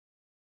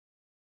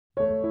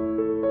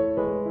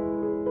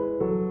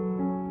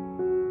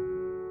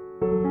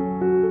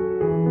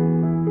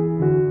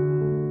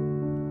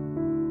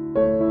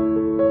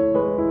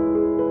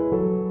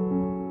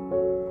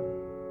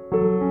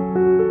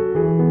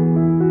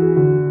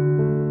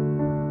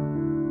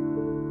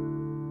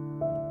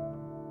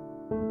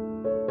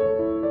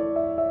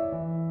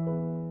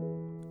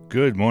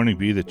Good morning,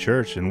 be the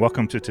church, and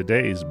welcome to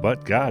today's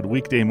But God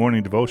Weekday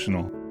Morning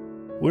Devotional.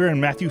 We're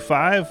in Matthew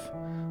 5,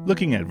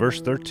 looking at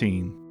verse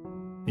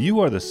 13.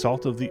 You are the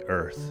salt of the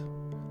earth,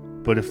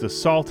 but if the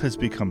salt has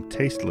become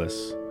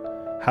tasteless,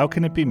 how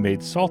can it be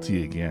made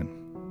salty again?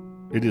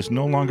 It is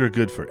no longer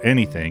good for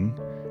anything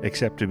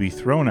except to be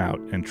thrown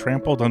out and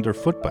trampled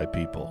underfoot by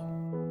people.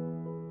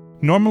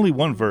 Normally,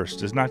 one verse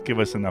does not give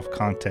us enough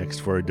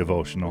context for a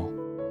devotional.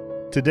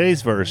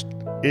 Today's verse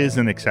is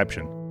an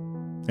exception.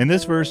 In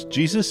this verse,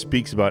 Jesus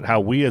speaks about how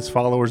we as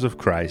followers of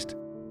Christ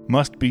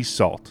must be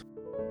salt.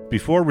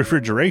 Before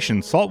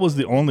refrigeration, salt was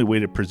the only way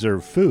to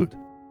preserve food.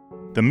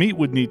 The meat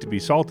would need to be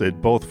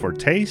salted both for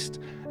taste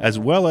as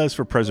well as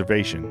for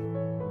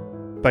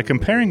preservation. By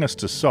comparing us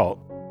to salt,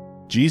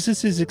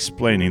 Jesus is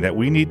explaining that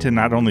we need to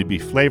not only be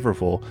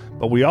flavorful,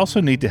 but we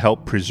also need to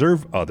help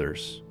preserve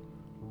others.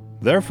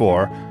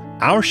 Therefore,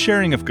 our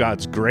sharing of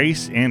God's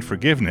grace and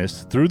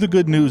forgiveness through the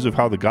good news of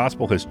how the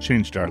gospel has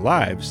changed our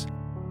lives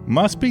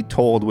must be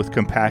told with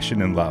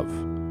compassion and love.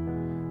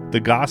 The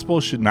gospel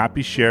should not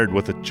be shared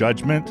with a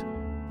judgment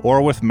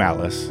or with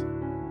malice.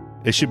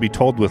 It should be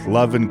told with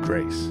love and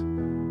grace.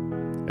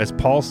 As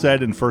Paul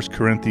said in 1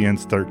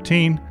 Corinthians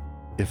 13,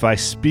 "If I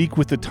speak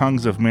with the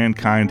tongues of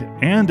mankind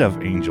and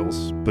of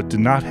angels, but do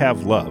not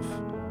have love,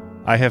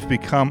 I have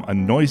become a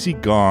noisy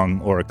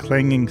gong or a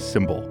clanging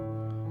cymbal.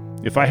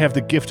 If I have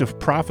the gift of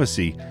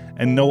prophecy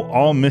and know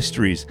all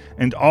mysteries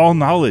and all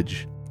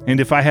knowledge, and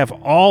if I have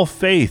all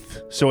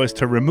faith so as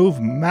to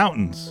remove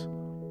mountains,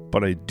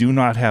 but I do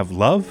not have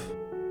love,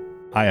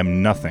 I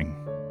am nothing."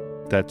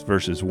 That's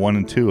verses 1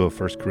 and 2 of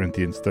 1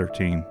 Corinthians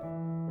 13.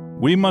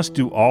 We must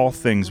do all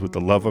things with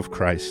the love of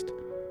Christ.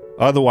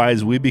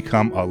 Otherwise, we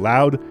become a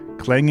loud,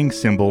 clanging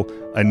cymbal,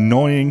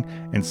 annoying,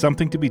 and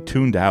something to be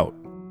tuned out.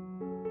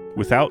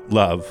 Without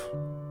love,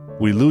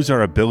 we lose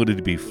our ability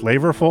to be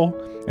flavorful,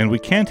 and we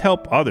can't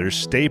help others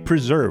stay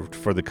preserved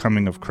for the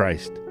coming of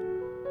Christ.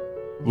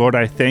 Lord,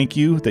 I thank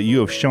you that you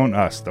have shown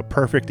us the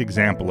perfect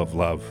example of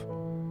love.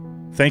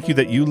 Thank you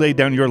that you laid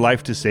down your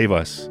life to save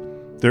us.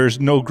 There is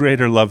no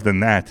greater love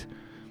than that.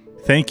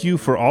 Thank you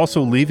for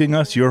also leaving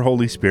us your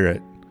Holy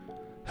Spirit.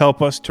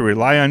 Help us to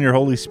rely on your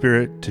Holy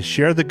Spirit to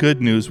share the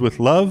good news with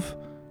love,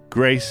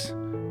 grace,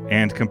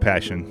 and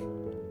compassion.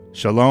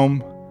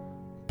 Shalom,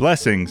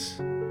 blessings,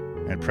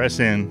 and press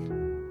in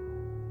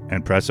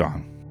and press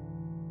on.